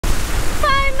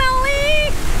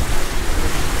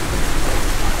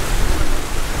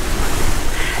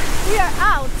are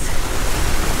out!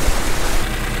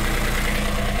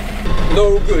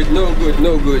 No good, no good,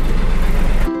 no good.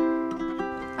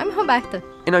 I'm Roberta.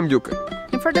 And I'm Duca.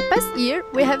 And for the past year,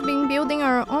 we have been building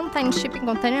our own tiny shipping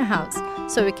container house,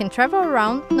 so we can travel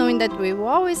around knowing that we will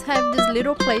always have this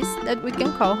little place that we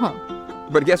can call home.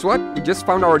 But guess what? We just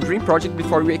found our dream project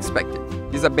before we expected.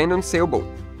 This abandoned sailboat.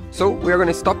 So we are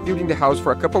gonna stop building the house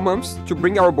for a couple months to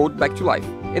bring our boat back to life.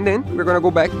 And then we're gonna go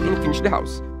back and finish the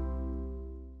house.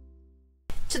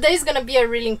 Today is gonna be a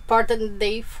really important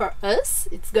day for us.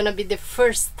 It's gonna be the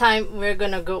first time we're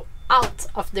gonna go out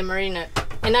of the marina.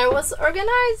 And I was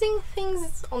organizing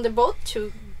things on the boat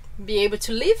to be able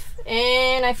to leave,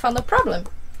 and I found a problem.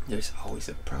 There's always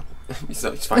a problem.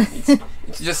 So it's fine.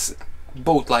 It's just,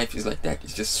 boat life is like that.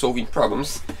 It's just solving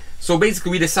problems. So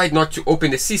basically we decided not to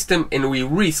open the system, and we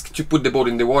risked to put the boat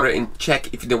in the water and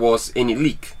check if there was any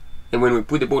leak. And when we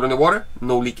put the boat on the water,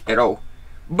 no leak at all.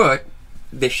 But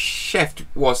the shaft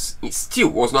was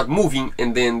not moving,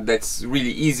 and then that's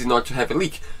really easy not to have a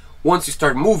leak. Once you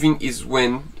start moving is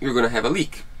when you're gonna have a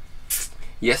leak.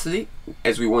 Yesterday,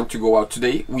 as we want to go out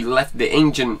today, we left the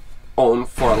engine on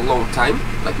for a long time,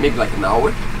 maybe an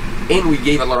hour, and we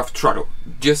gave a lot of throttle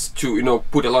just to, you know,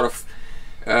 put a lot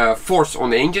of force on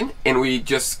the engine, and we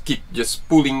just keep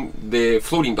pulling the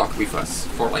floating dock with us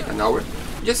for like an hour,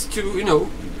 just to, you know,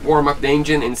 warm up the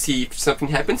engine and see if something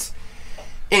happens.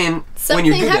 And something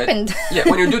when you do happened. that, yeah,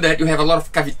 when you do that, you have a lot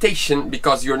of cavitation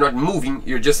because you're not moving.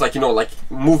 You're just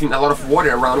moving a lot of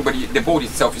water around, but the boat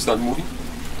itself is not moving.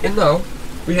 And now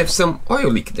we have some oil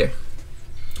leak there.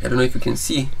 I don't know if you can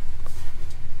see.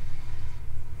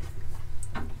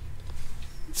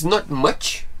 It's not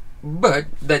much, but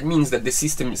that means that the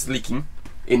system is leaking.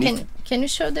 And can you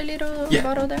show the little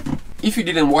bottle there? If you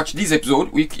didn't watch this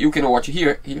episode, you can watch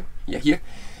here.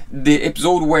 The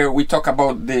episode where we talk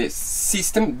about this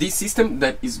system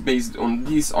that is based on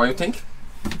this oil tank.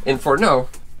 And for now,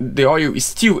 the oil is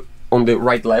still on the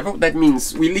right level. That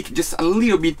means we leak just a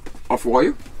little bit of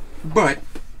oil, but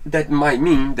that might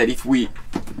mean that if we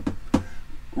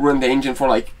run the engine for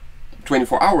like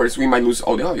 24 hours, we might lose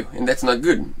all the oil, and that's not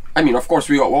good. I mean, of course,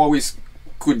 we always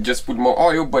could just put more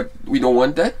oil, but we don't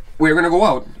want that. We're gonna go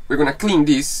out, we're gonna clean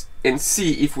this and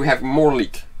see if we have more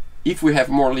leak. If we have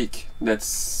more leak,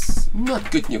 that's not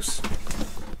good news.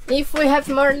 If we have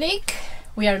more leak,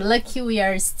 we are lucky we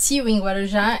are still in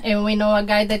Guarujá, and we know a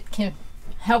guy that can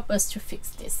help us to fix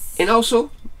this. And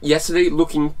also, yesterday,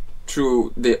 looking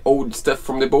through the old stuff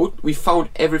from the boat, we found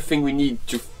everything we need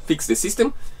to fix the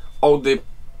system. All the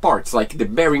parts, like the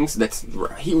bearings, that's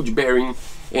a huge bearing,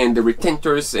 and the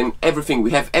retenters and everything.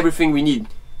 We have everything we need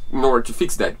in order to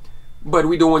fix that. But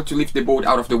we don't want to lift the boat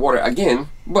out of the water again.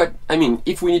 But I mean,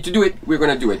 if we need to do it, we're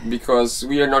gonna do it, because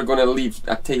we are not gonna leave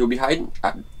a tail behind,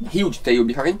 a huge tail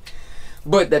behind.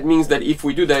 But that means that if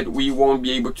we do that, we won't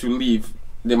be able to leave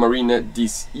the marina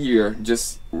this year,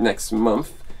 just next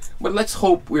month. But let's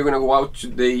hope we're gonna go out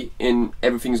today and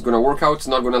everything's gonna work out. It's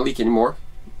not gonna leak anymore.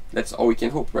 That's all we can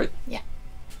hope, right? Yeah.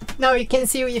 Now you can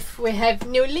see if we have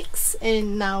new leaks,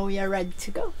 and now we are ready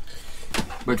to go.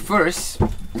 But first,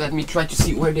 let me try to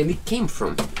see where the leak came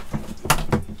from.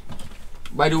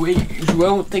 By the way,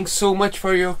 João, thanks so much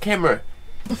for your camera.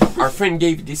 Our friend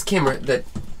gave this camera that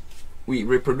we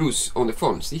reproduce on the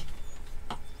phone, see?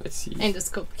 Let's see.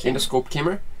 Endoscope camera. Endoscope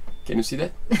camera. Can you see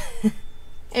that?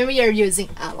 And we are using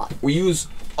a lot. We use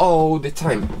all the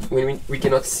time. When we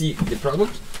cannot see the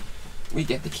problems, we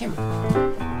get the camera.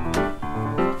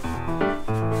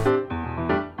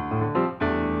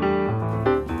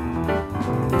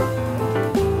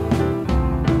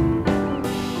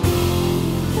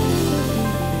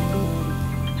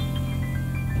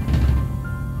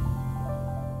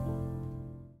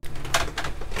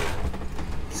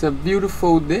 It's a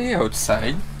beautiful day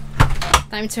outside.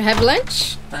 Time to have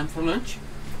lunch. Time for lunch.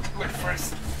 But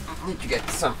first, I need to get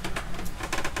some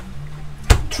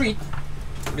treat,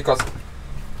 because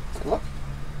look,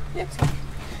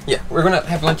 yeah, we're gonna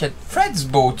have lunch at Fred's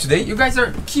boat today. You guys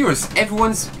are curious.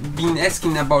 Everyone's been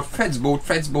asking about Fred's boat.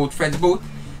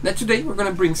 Now today we're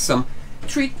gonna bring some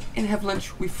treat and have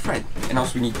lunch with Fred. And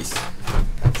also we need this.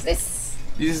 What's this?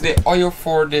 This is the oil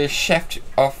for the shaft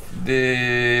of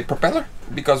the propeller,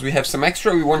 because we have some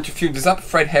extra. We want to fill this up.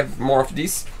 Fred have more of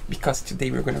this, because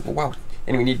today we're gonna go out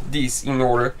and we need this in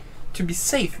order to be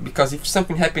safe, because if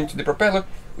something happened to the propeller,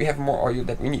 we have more oil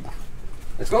that we need.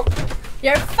 Let's go.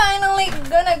 You're finally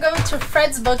gonna go to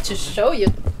Fred's boat to show you.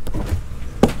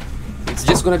 It's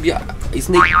just gonna be a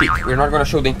sneak peek. We're not gonna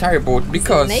show the entire boat,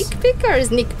 because Snake peek or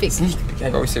sneak peek? Sneak peek,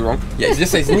 I always say wrong. Yeah, it's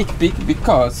just a sneak peek,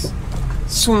 because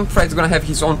soon Fred's gonna have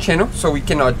his own channel, so we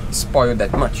cannot spoil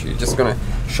that much. We're just gonna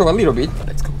show a little bit.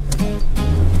 Let's go.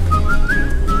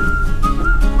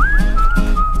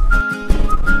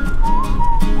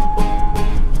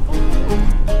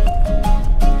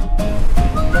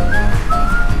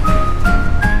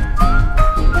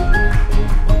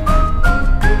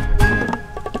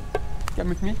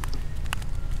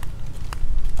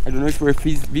 don't know if we're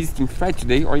visiting Fred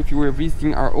today or if you were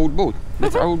visiting our old boat.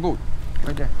 That's our old boat,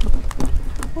 right there.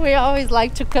 We always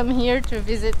like to come here to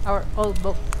visit our old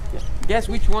boat. Yeah. Guess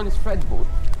which one is Fred's boat?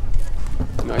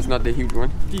 No, it's not the huge one.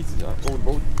 This is our old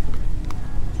boat.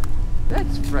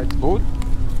 That's Fred's boat.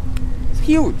 It's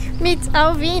huge. Meet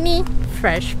Alvini,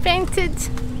 fresh painted.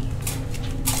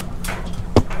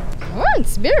 Oh,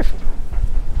 it's beautiful.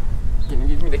 Can you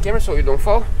give me the camera so you don't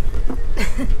fall?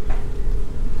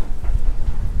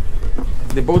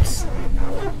 The boat's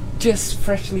just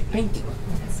freshly painted.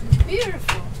 It's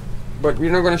beautiful. But we're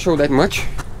not gonna show that much.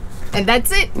 And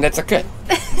that's it. That's a cut.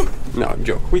 No,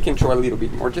 joke. We can show a little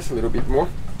bit more, just a little bit more.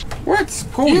 What's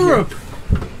cool Europe!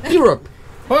 Here? Europe!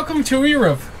 Welcome to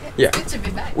Europe! Yeah. Good to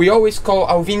be back. We always call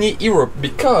Alvini Europe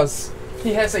because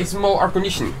he has a small air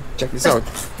conditioner. Check this out.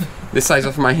 The size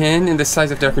of my hand and the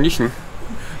size of the air conditioner.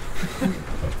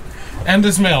 And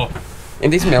the smell.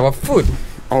 And the smell of food.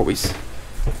 Always.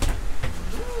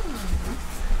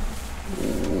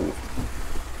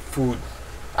 Food.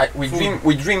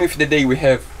 We dream of the day we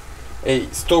have a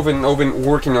stove and oven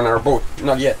working on our boat.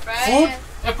 Not yet. Food,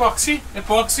 epoxy,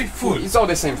 food. It's all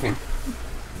the same thing.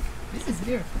 This is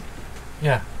beautiful.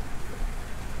 Yeah.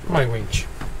 My winch.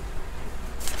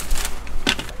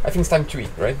 I think it's time to eat,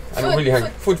 right? I'm Food, really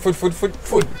hungry.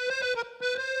 Food.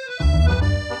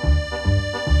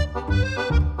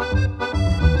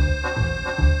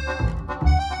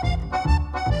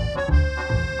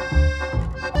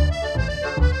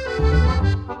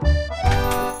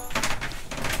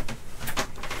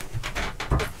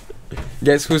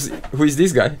 Guess who is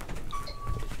this guy?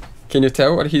 Can you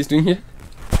tell what he's doing here?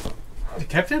 The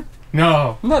captain?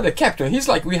 No. Not the captain. He's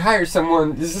like, we hired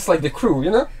someone. This is like the crew,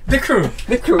 you know? The crew.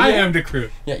 The crew. I yeah. am the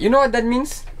crew. Yeah. You know what that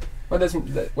means? What does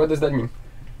that mean?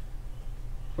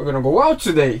 We're gonna go out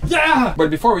today. Yeah!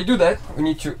 But before we do that, we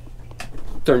need to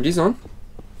turn this on.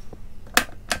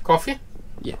 Coffee?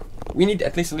 Yeah. We need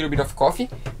at least a little bit of coffee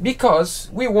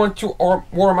because we want to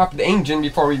warm up the engine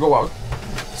before we go out.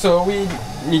 So we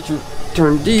need to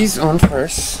turn these on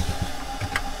first.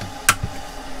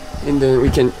 And then we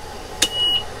can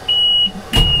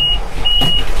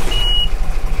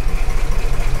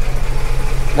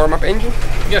warm up engine.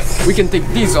 Yes. We can take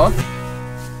these off.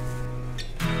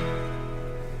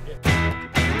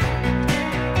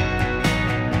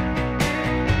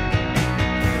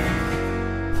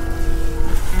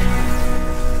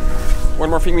 One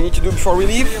more thing we need to do before we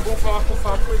leave.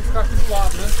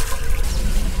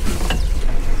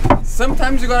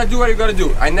 Sometimes you gotta do what you gotta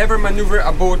do. I never maneuver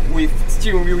a boat with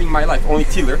steering wheel in my life, only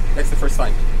tiller. That's the first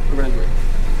time we're gonna do it.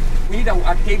 We need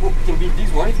a cable. It can be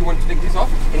this one if you want to take this off,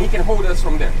 and he can hold us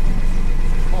from there.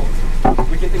 Oh,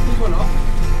 we can take this one off.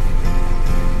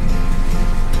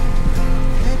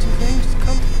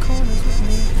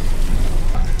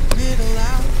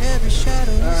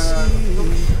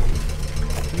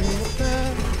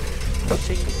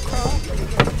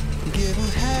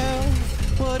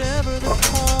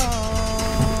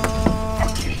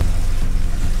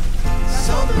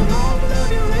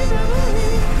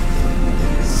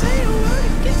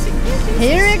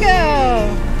 Here we go.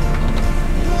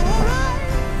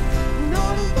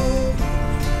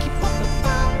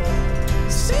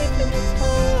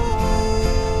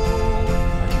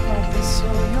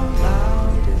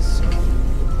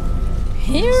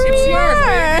 Here we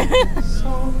are.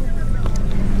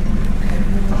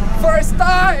 First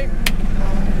time!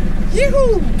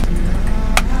 Yoo-hoo!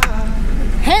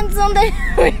 Hands on the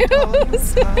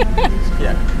wheels.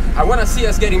 Yeah. I wanna see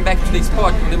us getting back to the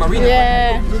spot in the marina.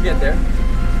 Yeah. We'll get there.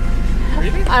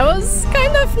 Really? I was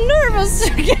kind of nervous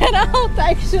to get out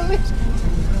actually.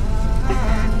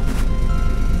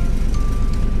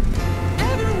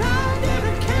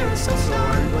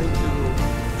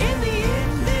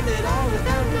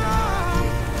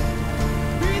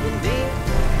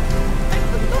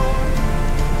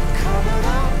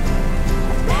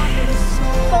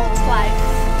 Boat life.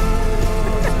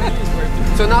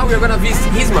 So now we're gonna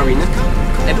visit his marina.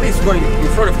 At least going in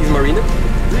front of his marina.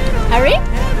 Harry?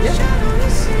 Yeah.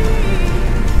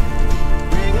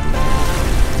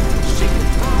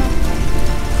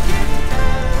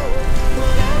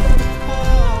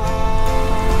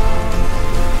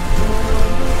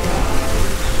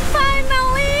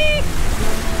 Finally!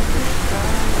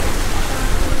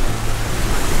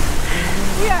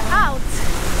 We are out.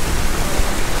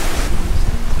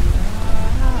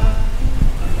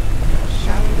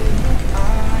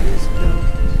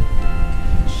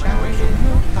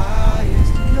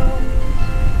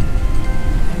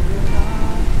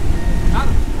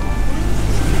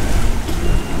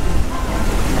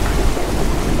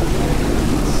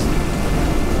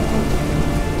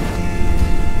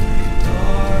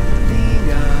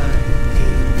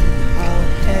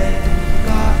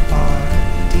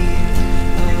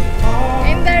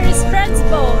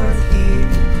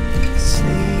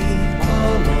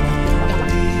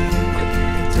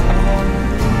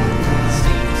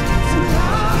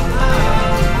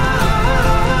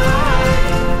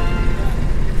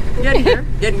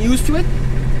 getting used to it.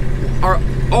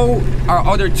 All our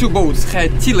other two boats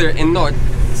had tiller and not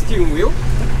steering wheel.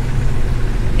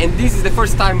 And this is the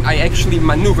first time I actually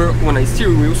maneuver on a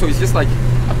steering wheel, so it's just like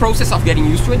a process of getting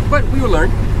used to it, but we will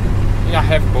learn. In a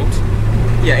heavy boat.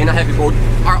 Yeah, in a heavy boat.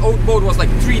 Our old boat was like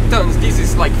 3 tons, this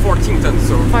is like 14 tons,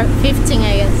 so... Or 15,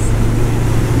 I guess.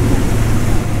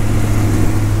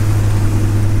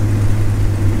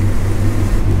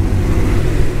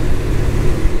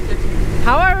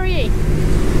 How are we?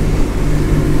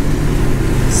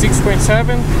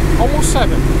 6.7, almost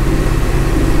 7.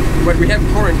 But we have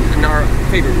current in our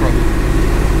favor problem.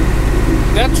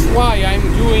 That's why I'm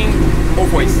doing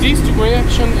Both ways. this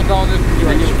direction and the other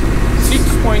direction.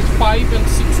 6.5 and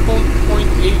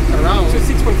 6.8 around. So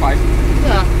 6.5.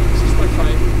 Yeah,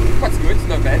 6.5. That's good, it's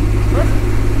not bad.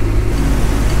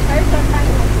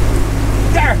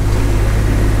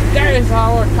 There is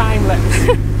our time lapse.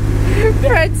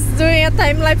 Fred's doing a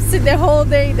time lapse the whole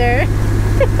day there.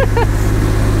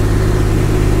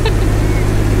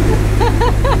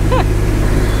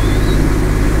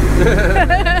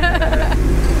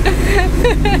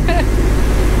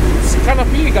 It's kind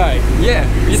of big guy. Yeah,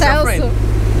 he's our friend.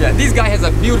 Yeah, this guy has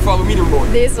a beautiful aluminum boat.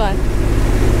 This one.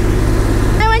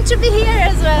 I want to be here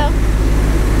as well.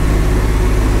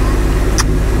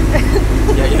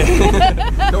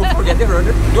 Yeah. Don't forget the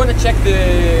rudder. You wanna check the...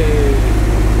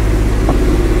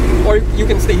 Or you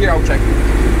can stay here, I'll check.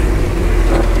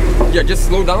 Yeah, just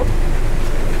slow down.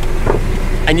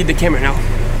 I need the camera now.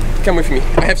 Come with me.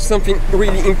 I have something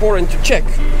really important to check.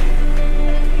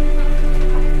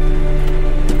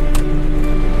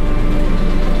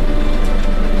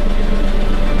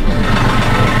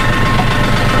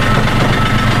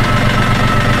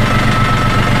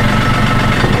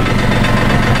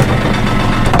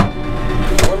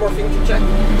 One more thing to check.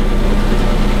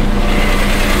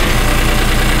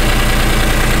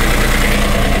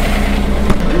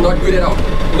 Not good at all.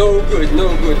 No good,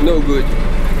 no good, no good.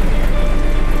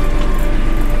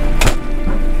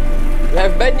 We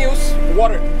have bad news,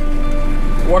 water.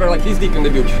 Water like this deep in the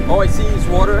beach. All I see is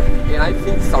water, and I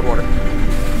think it's salt water.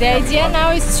 The idea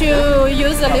now is to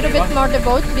use a little bit more the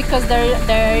boat because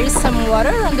there is some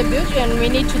water on the beach and we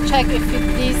need to check if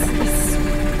this is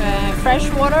fresh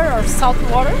water or salt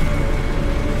water.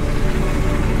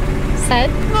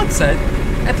 Sad? Not sad.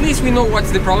 At least we know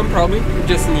what's the problem, probably. We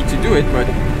just need to do it, but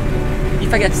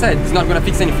if I get sad, it's not gonna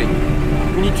fix anything.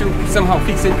 We need to somehow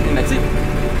fix it, and that's it.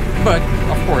 But,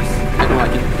 of course, I don't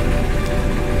like it.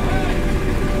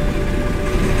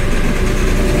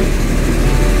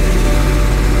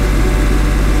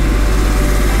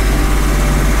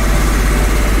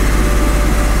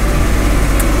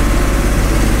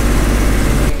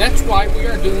 That's why we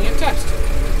are doing a test.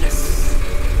 Yes.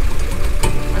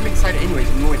 I'm excited anyways,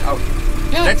 we know it out.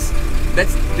 Yeah.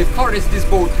 That's the farthest this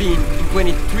boat been in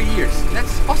 23 years.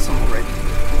 That's awesome already.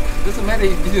 Doesn't matter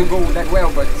if it didn't go that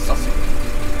well, but it's awesome.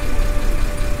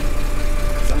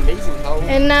 It's amazing how...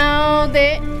 And now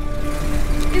the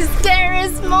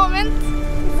scariest moment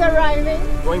is arriving.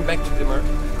 Going back to the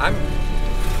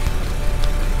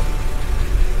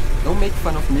Don't make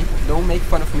fun of me. Don't make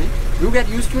fun of me. We'll get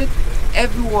used to it.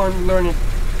 Everyone learned it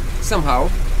somehow,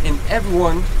 and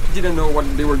everyone didn't know what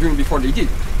they were doing before they did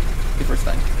the first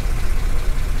time.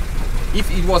 If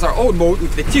it was our old boat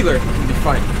with the tiller, it would be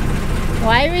fine.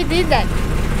 Why we did that?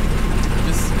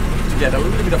 Just to get a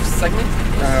little bit of segment,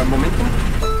 momentum.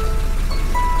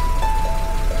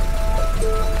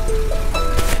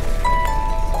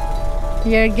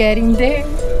 You're getting there.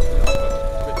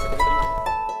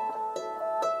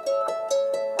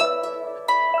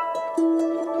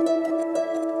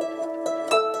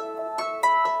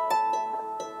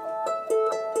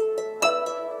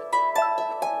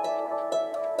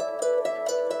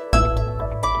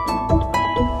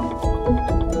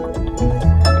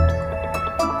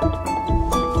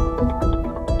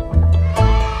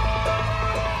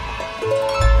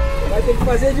 Vai ter que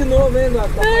fazer de novo, hein, Doc?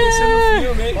 Tá aparecendo no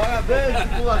filme, hein? Parabéns,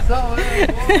 tripulação, hein?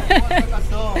 Boa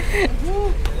navegação.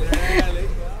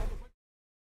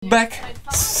 Back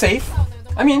safe.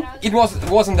 I mean, it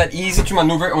wasn't that easy to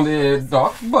maneuver on the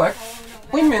dock, but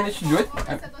we managed to do it.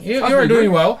 You're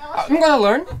doing well. I'm gonna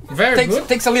learn. Very good.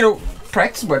 Takes a little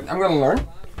practice, but I'm gonna learn.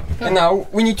 And now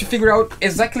we need to figure out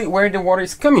exactly where the water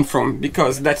is coming from,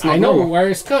 because that's not I know normal. where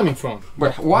it's coming from.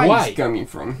 But why it's coming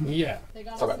from? Yeah.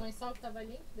 Salgada.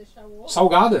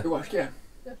 Salgada? Eu acho que é.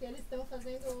 Porque eles estão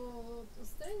fazendo os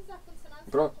 3 ar-condicionados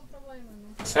Pronto. com problema,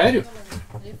 né? Sério?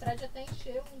 E o Fred até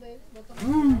encheu um deles, botou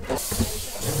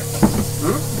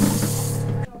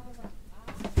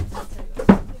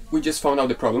we just found out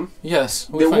the problem. Yes.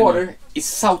 The water is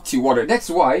salty water. That's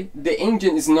why the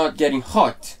engine is not getting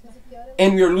hot.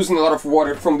 And we are losing a lot of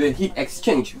water from the heat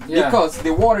exchange. Yeah. Because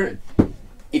the water,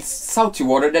 it's salty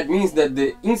water. That means that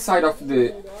the inside of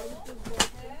the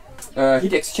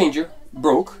heat exchanger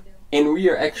broke. And we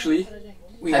are actually...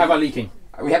 We have a leaking.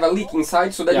 We have a leak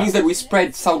inside. So that Yeah. means that we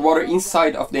spread salt water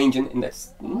inside of the engine. And that's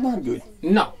not good.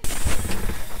 No.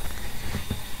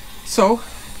 So,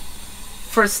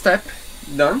 first step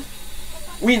done.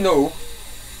 We know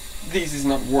this is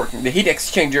not working. The heat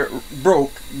exchanger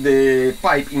broke the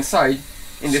pipe inside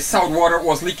and the salt water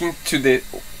was leaking to the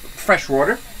fresh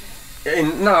water.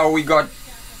 And now we got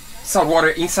salt water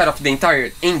inside of the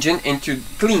entire engine, and to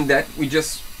clean that we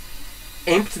just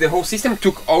emptied the whole system,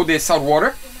 took all the salt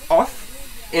water off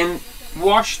and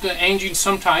Wash the engine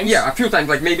sometimes. yeah, a few times,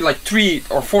 like maybe like 3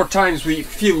 or 4 times we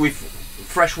fill with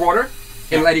fresh water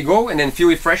and let it go, and then fill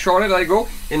with fresh water, let it go.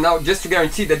 And now just to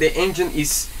guarantee that the engine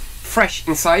is fresh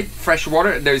inside, fresh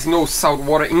water, there is no salt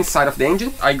water inside of the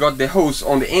engine, I got the hose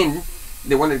on the end,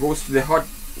 the one that goes to the hot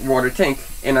water tank,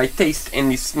 and I taste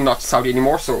and it's not salty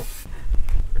anymore, so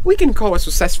we can call a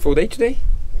successful day today.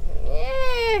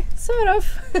 Yeah, sort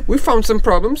of. We found some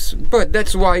problems, but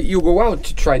that's why you go out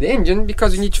to try the engine,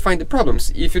 because you need to find the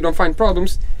problems. If you don't find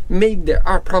problems, maybe there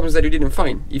are problems that you didn't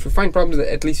find. If you find problems,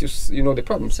 at least you know the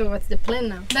problems. So what's the plan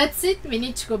now? That's it, we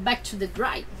need to go back to the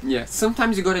dry. Yeah,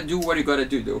 sometimes you gotta do what you gotta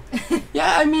do though.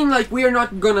 Yeah, I mean, like, we are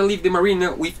not gonna leave the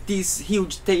marina with this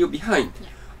huge tail behind. Yeah.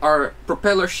 Our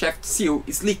propeller shaft seal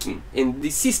is leaking, and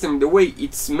the system, the way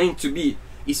it's meant to be,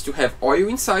 is to have oil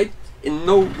inside and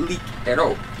no leak at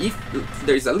all. If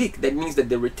there is a leak, that means that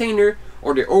the retainer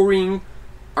or the O-ring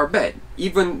are bad.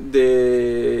 Even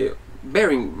the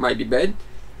bearing might be bad.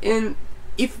 And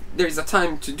if there is a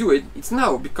time to do it, it's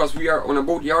now, because we are on a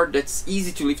boat yard that's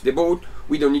easy to lift the boat.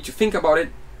 We don't need to think about it.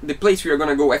 The place we are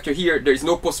gonna go after here, there is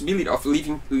no possibility of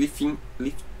lifting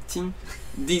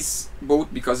this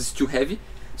boat because it's too heavy.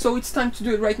 So it's time to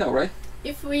do it right now, right?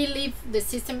 If we leave the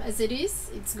system as it is,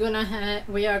 it's gonna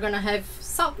we are gonna have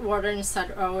salt water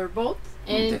inside our boat,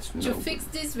 and that's to no fix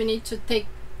this we need to take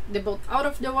the boat out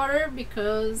of the water,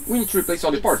 because we need to replace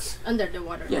all the it's parts under the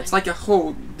water. Yeah, it's like a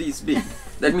hole this big.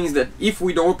 That means that if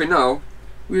we don't open now,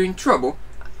 we're in trouble.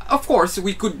 Of course,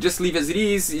 we could just leave as it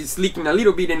is. It's leaking a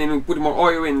little bit, and then we put more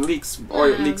oil and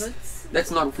oil leaks. That's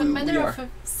not It's a who we matter are. of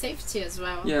safety as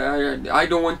well. Yeah, I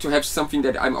don't want to have something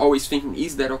that I'm always thinking,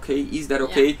 is that okay? Is that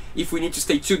okay? Yeah. If we need to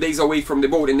stay 2 days away from the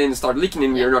boat and then start leaking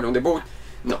and we are not on the boat,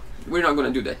 no, we're not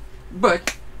gonna do that.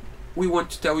 But we want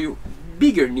to tell you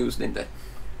bigger news than that.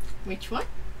 Which one?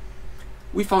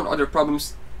 We found other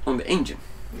problems on the engine.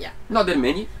 Yeah. Not that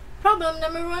many. Problem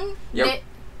number one. Yep.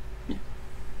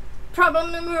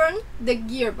 Problem number one, the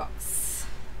gearbox.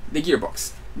 The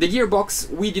gearbox. The gearbox,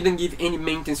 we didn't give any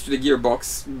maintenance to the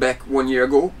gearbox back 1 year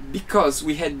ago because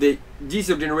we had the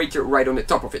diesel generator right on the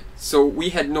top of it. So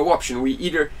we had no option. We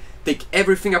either take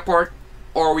everything apart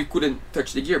or we couldn't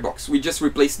touch the gearbox. We just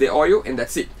replaced the oil and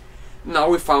that's it. Now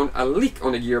we found a leak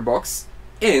on the gearbox,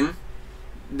 and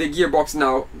the gearbox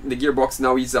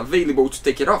now is available to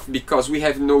take it off because we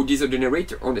have no diesel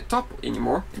generator on the top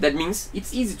anymore. That means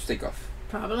it's easy to take off.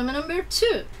 Problem number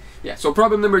two. Yeah, so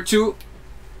problem number two,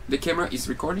 the camera is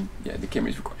recording? Yeah, the camera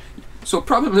is recording. So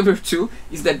problem number two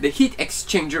is that the heat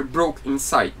exchanger broke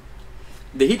inside.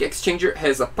 The heat exchanger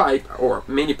has a pipe, or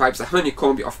many pipes, a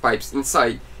honeycomb of pipes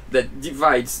inside that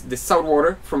divides the salt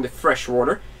water from the fresh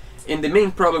water. And the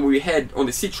main problem we had on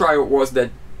the sea trial was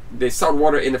that the salt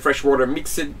water and the fresh water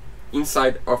mixed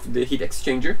inside of the heat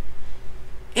exchanger.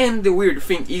 And the weird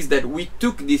thing is that we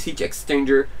took this heat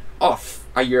exchanger off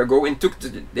a year ago and took to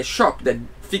the shop that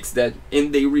fixed that,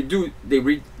 and they redone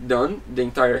the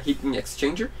entire heating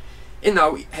exchanger, and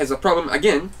now it has a problem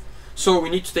again. So we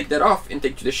need to take that off and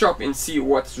take to the shop and see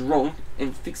what's wrong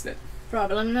and fix that.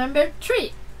 Problem number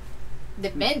three, the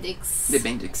Bendix. The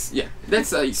Bendix, yeah,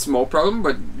 that's a small problem,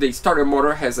 but the starter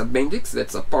motor has a Bendix.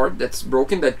 That's a part that's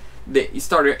broken, that the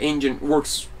starter engine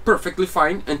works perfectly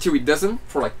fine until it doesn't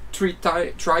for like 3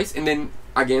 tries, and then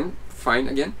again fine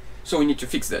again. So we need to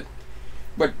fix that.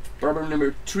 But problem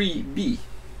number 3B,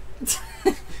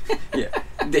 yeah,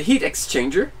 the heat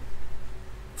exchanger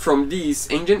from this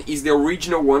engine is the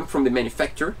original one from the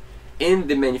manufacturer, and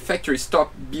the manufacturer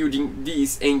stopped building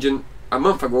this engine a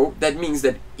month ago. That means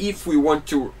that if we want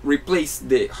to replace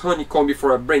the honeycomb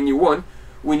for a brand new one,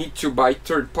 we need to buy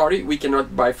third party. We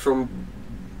cannot buy from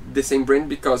the same brand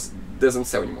because it doesn't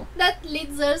sell anymore. That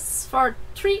leads us for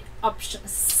 3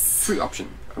 options. 3 options.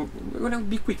 We're gonna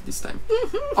be quick this time.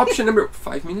 Option number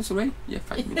 5 minutes already? Yeah,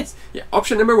 5 minutes. Yeah.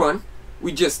 Option number 1,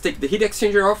 we just take the heat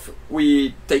exchanger off,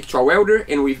 we take to a welder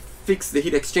and we fix the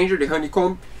heat exchanger, the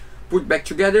honeycomb, put back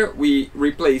together. We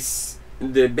replace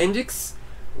the Bendix.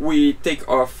 We take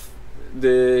off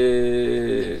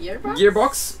the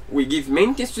gearbox. We give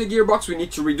maintenance to the gearbox. We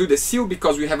need to redo the seal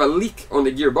because we have a leak on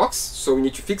the gearbox, so we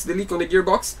need to fix the leak on the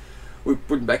gearbox. We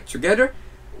put back together.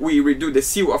 We redo the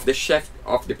seal of the shaft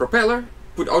of the propeller,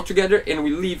 put all together, and we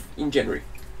leave in January.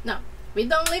 No, we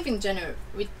don't leave in January.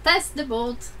 We test the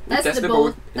boat, test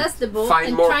the boat, find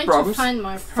and more try problems, to find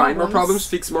more problems. Find more problems,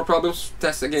 fix more problems,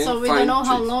 test again. So we don't know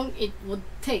how long it would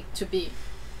take to be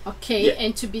okay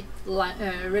and to be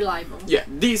reliable. Yeah,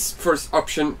 this first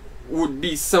option would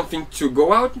be something to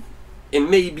go out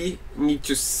and maybe need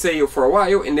to sail for a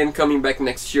while and then coming back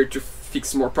next year to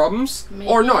fix more problems,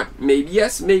 or not. Maybe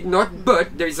yes, maybe not,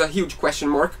 but there is a huge question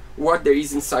mark what there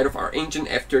is inside of our engine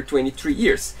after 23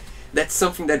 years. That's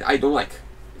something that I don't like.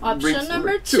 Option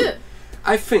number 2.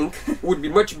 I think would be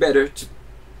much better to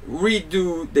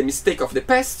redo the mistake of the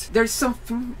past. There's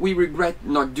something we regret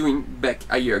not doing back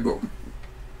a year ago.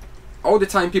 All the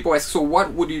time people ask, so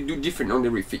what would you do different on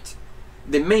the refit?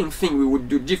 The main thing we would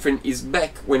do different is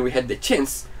back when we had the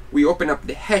chance, we open up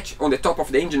the hatch on the top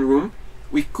of the engine room.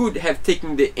 We could have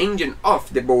taken the engine off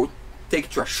the boat, take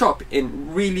it to a shop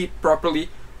and really properly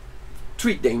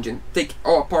treat the engine, take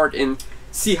all apart and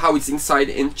see how it's inside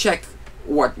and check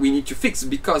what we need to fix,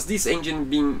 because this engine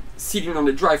been sitting on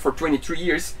the drive for 23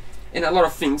 years and a lot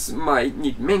of things might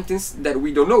need maintenance that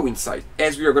we don't know inside.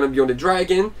 As we are going to be on the dry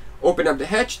again, open up the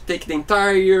hatch, take the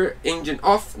entire engine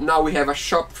off. Now we have a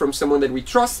shop from someone that we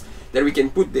trust that we can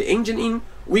put the engine in.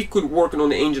 We could work on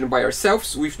the engine by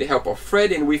ourselves with the help of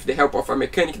Fred and with the help of a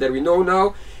mechanic that we know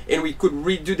now, and we could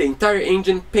redo the entire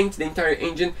engine, paint the entire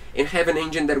engine, and have an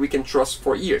engine that we can trust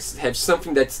for years. Have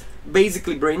something that's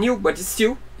basically brand new, but it's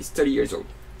still 30 years old.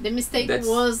 The mistake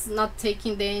was not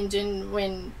taking the engine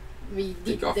when we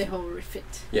did the whole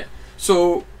refit. Yeah.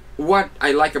 So what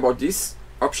I like about this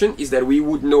option is that we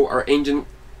would know our engine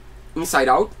inside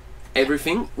out,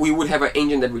 everything. We would have an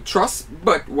engine that we trust,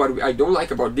 but what I don't like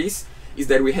about this is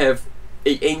that we have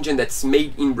an engine that's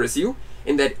made in Brazil,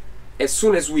 and that as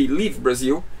soon as we leave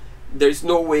Brazil, there's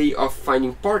no way of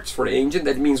finding parts for the engine.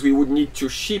 That means we would need to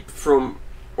ship from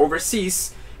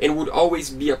overseas, and would always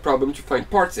be a problem to find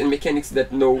parts and mechanics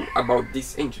that know about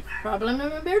this engine. Problem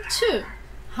number 2.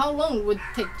 How long would it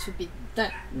take to be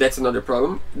done? That's another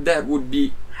problem. That would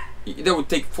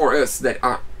take for us that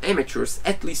are amateurs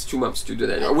at least 2 months to do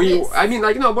that. I mean,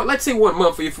 like, no, but let's say 1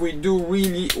 month if we do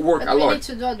really work a lot. We need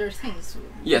to do other things.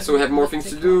 Yeah, so we have more things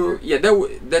to do. Yeah,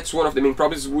 that's one of the main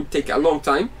problems. It would take a long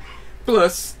time.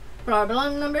 Plus,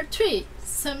 problem number 3.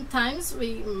 Sometimes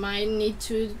we might need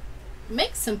to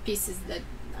make some pieces that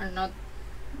are not.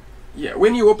 Yeah,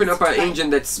 when you open up an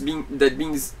engine that's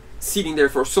been sitting there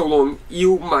for so long,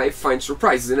 you might find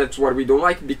surprises, and that's what we don't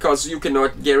like, because you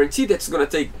cannot guarantee that's gonna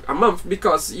take a month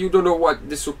because you don't know what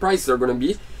the surprises are gonna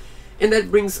be. And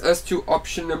that brings us to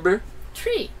option number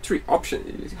 3.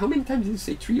 Option. How many times did you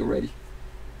say 3 already?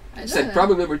 I You said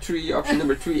problem number 3, option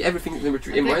number 3, everything is number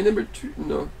 3. Am I number 3?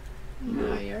 No.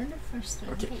 No, you're the first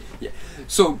one. Okay. Yeah.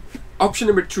 So option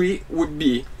number 3 would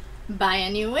be buy a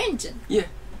new engine. Yeah.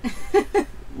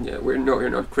 Yeah, we're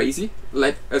not crazy.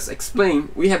 Let us explain.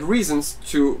 We have reasons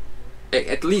to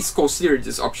at least consider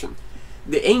this option.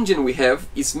 The engine we have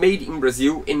is made in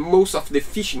Brazil, and most of the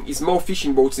small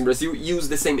fishing boats in Brazil use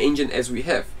the same engine as we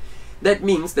have. That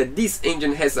means that this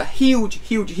engine has a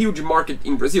huge market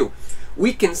in Brazil.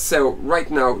 We can sell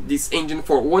right now this engine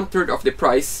for 1/3 of the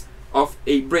price of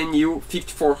a brand new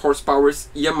 54 horsepower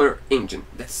Yamaha engine.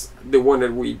 That's the one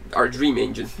that our dream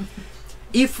engine.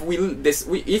 If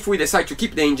we decide to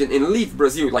keep the engine and leave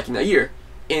Brazil like in a year,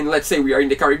 and let's say we are in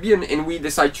the Caribbean and we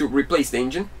decide to replace the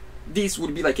engine, this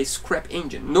would be like a scrap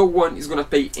engine. No one is gonna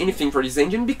pay anything for this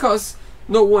engine because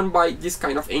no one buy this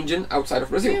kind of engine outside of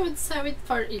Brazil. We would sell it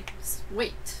for its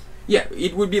weight. Yeah,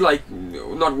 it would be like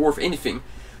not worth anything.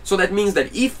 So that means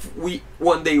that if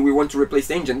one day we want to replace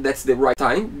the engine, that's the right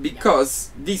time,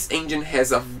 because this engine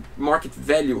has a market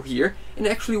value here, and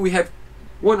actually we have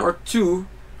 1 or 2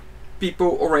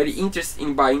 people already interested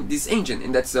in buying this engine,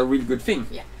 and that's a really good thing.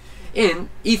 Yeah. And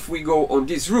if we go on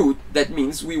this route, that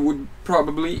means we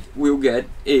will get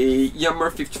a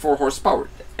Yamaha 54 horsepower.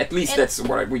 At least that's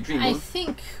what we dream I of.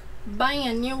 think buying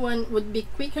a new one would be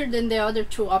quicker than the other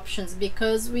 2 options,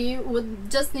 because we would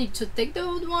just need to take the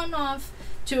old one off,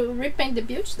 to repaint the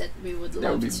bilge that we would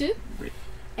love to, great.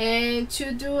 And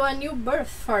to do a new berth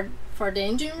for the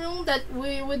engine room that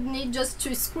we would need just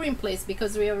to screw in place,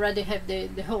 because we already have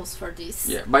the holes for this.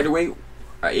 Yeah, by the way,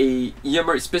 a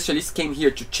Yamaha specialist came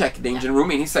here to check the engine room,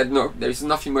 and he said no, there is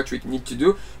nothing much we need to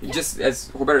do. Just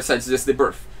as Roberta said, it's just the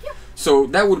berth. Yeah. So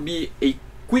that would be a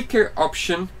quicker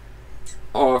option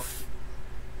of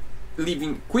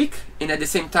living quick and at the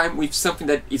same time with something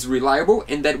that is reliable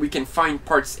and that we can find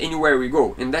parts anywhere we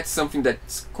go, and that's something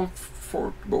that's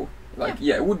comfortable. Like,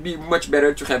 yeah, it would be much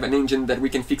better to have an engine that we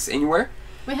can fix anywhere.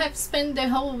 We have spent the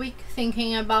whole week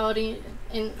thinking about it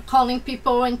and calling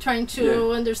people and trying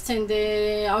to understand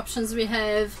the options we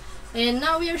have, and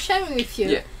now we are sharing with you.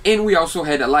 Yeah, and we also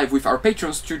had a live with our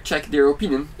patrons to check their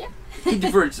opinion. Yeah. It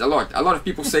diverged a lot. A lot of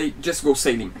people say just go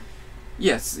sailing.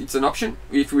 Yes, it's an option.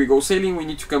 If we go sailing, we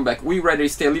need to come back. We rather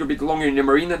stay a little bit longer in the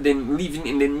marina than leaving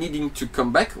and then needing to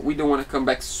come back. We don't want to come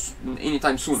back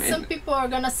anytime soon. Some people are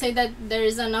gonna say that there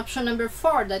is an option number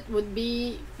 4 that would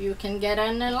be you can get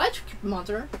an electric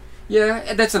motor.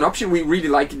 Yeah, that's an option. We really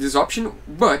like this option,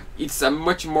 but it's a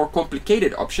much more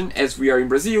complicated option. As we are in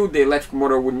Brazil, the electric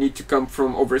motor would need to come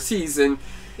from overseas, and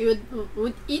it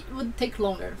would take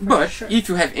longer. But sure. if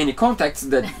you have any contacts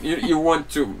that you want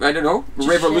to, I don't know,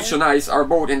 revolutionize our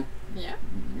boat and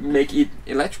make it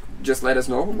electric, just let us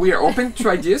know. We are open to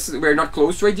ideas. We are not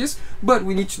close to ideas, but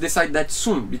we need to decide that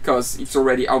soon because it's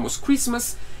already almost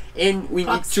Christmas. And we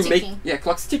Clock's need to ticking.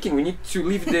 clock's ticking. We need to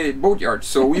leave the boatyard,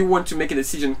 so we want to make a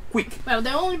decision quick. Well,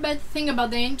 the only bad thing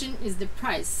about the engine is the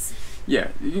price. Yeah,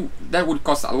 that would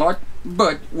cost a lot,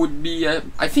 but would be,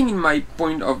 I think in my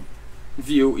point of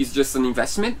view, is just an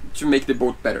investment to make the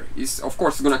boat better. It's of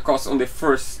course going to cost on the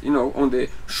first, on the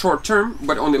short term,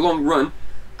 but on the long run,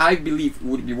 I believe it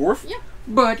would be worth. Yeah.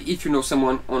 But if you know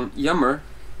someone on Yammer,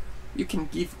 you can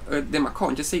give them a call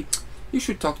and just say, you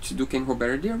should talk to Duca and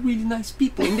Roberta. They're really nice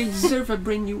people and they deserve a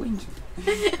brand new engine.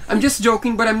 I'm just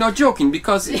joking, but I'm not joking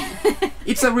because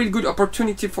it's a really good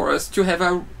opportunity for us to have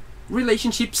a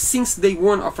relationship since day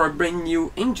one of our brand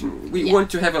new engine. We want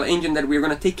to have an engine that we're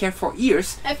going to take care for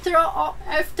years. After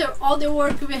all the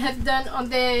work we have done on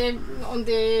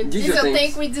the diesel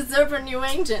tank, we deserve a new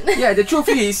engine. Yeah, the truth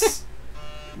is,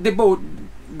 the boat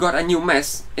got a new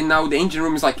mess, and now the engine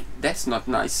room is like, that's not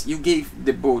nice. You gave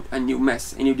the boat a new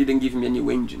mess, and you didn't give me a new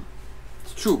engine.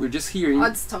 It's true. We're just hearing.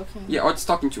 Odd's talking. Yeah, Odd's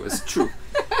talking to us. True.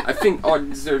 I think Odd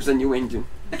deserves a new engine.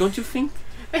 Don't you think?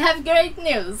 We have great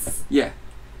news. Yeah.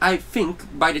 I think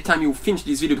by the time you finish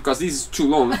this video, because this is too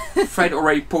long, Fred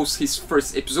already posts his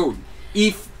first episode.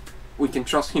 If we can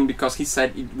trust him, because he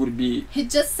said it would be... He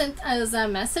just sent us a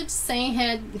message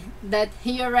saying that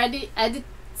he already added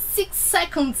 6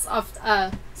 seconds of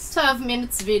a 12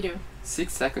 minutes video.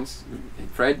 6 seconds.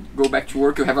 Fred, go back to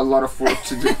work. You have a lot of work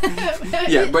to do.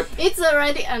 Yeah, but... It's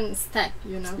already a step,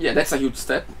 Yeah, that's a huge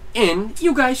step. And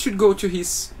you guys should go to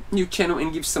his new channel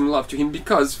and give some love to him,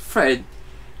 because Fred...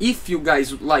 If you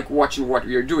guys like watching what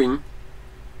we are doing,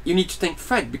 you need to thank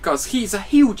Fred, because he's a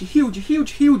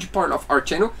huge part of our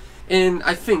channel, and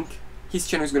I think his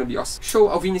channel is going to be awesome. Show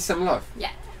Alvini some love.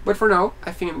 Yeah. But for now,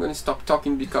 I think I'm going to stop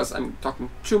talking because I'm talking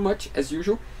too much as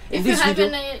usual. If you have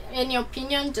any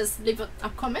opinion, just leave a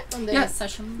comment on the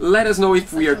session. Let us know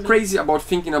if we are crazy about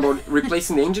thinking about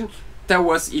replacing the engine.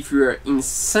 Tell us if we are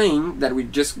insane that we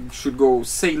just should go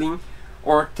sailing,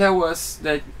 or tell us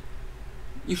that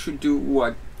you should do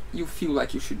what you feel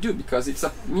like you should do, because it's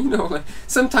a like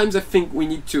sometimes I think we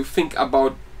need to think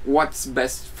about what's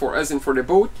best for us and for the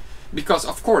boat, because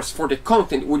of course for the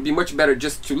content it would be much better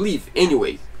just to leave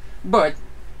anyway, but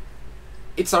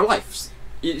it's our lives.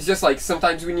 It's just like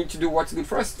sometimes we need to do what's good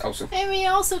for us also. And we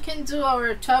also can do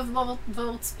our 12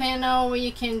 volts panel.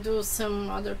 We can do some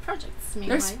other projects.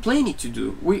 There's plenty to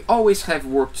do. We always have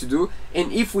work to do,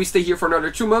 and if we stay here for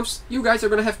another 2 months, you guys are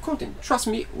gonna have content. Trust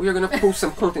me, we are gonna post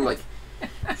some content like...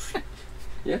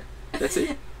 Yeah, that's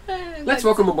it. Let's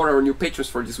welcome aboard our new patrons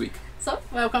for this week. So,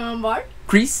 welcome on board.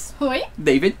 Chris, Rui,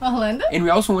 David, Orlando. And we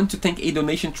also want to thank a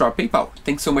donation to our PayPal.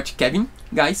 Thanks so much, Kevin.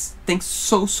 Guys, thanks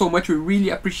so much. We really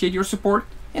appreciate your support.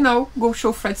 And now, go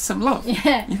show Fred some love.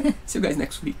 Yeah. See you guys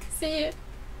next week. See you.